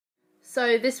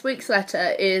So this week's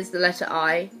letter is the letter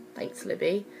I. Thanks,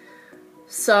 Libby.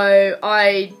 So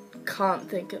I can't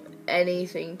think of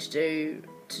anything to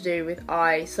do with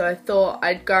I, so I thought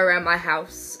I'd go around my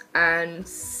house and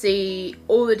see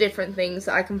all the different things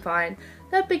that I can find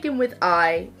that begin with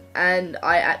I, and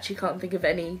I actually can't think of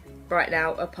any right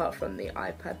now apart from the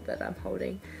iPad that I'm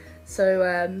holding.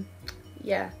 So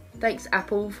yeah, thanks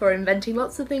Apple for inventing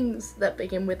lots of things that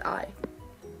begin with I.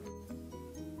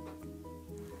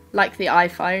 Like the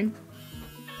iPhone.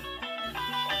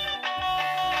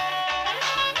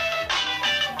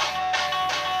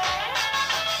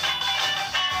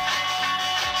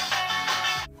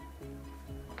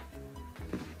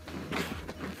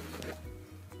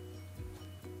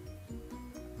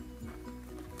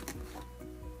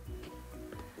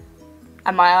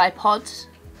 And my iPod.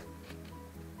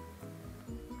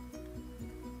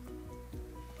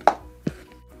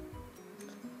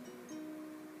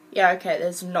 Yeah, okay,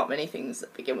 there's not many things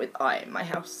that begin with I in my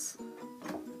house.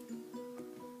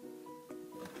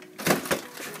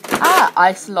 Ah,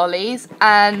 ice lollies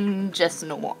and just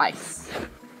normal ice.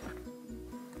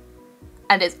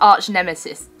 And its arch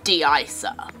nemesis,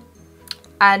 de-icer.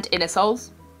 And inner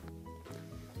souls.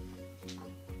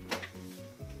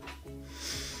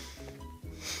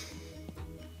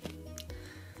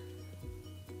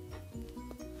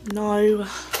 No.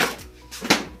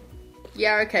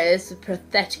 Yeah, okay, this is a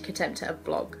pathetic attempt at a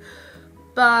vlog,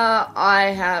 but I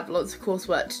have lots of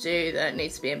coursework to do that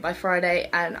needs to be in by Friday,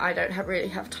 and I don't really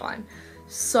have time.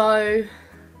 So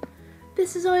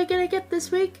this is all you're gonna get this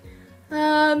week. I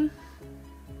don't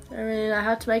really know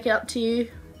how to make it up to you.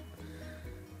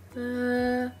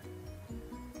 Oh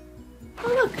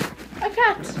look, a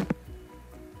cat.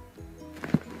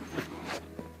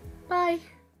 Bye.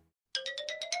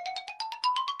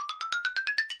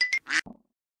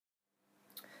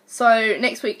 So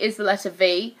next week is the letter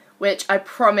V, which I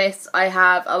promise I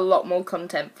have a lot more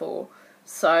content for.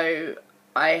 So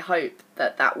I hope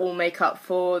that that will make up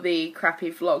for the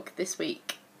crappy vlog this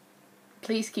week.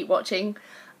 Please keep watching.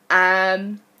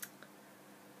 Yeah,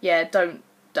 don't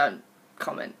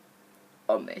comment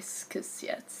on this, because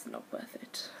yeah, it's not worth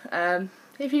it.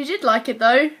 If you did like it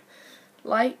though,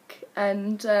 like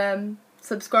and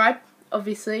subscribe,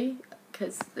 obviously,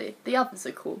 because the others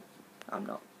are cool. I'm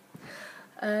not.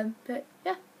 But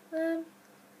yeah,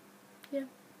 yeah.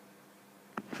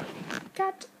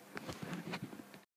 Cat.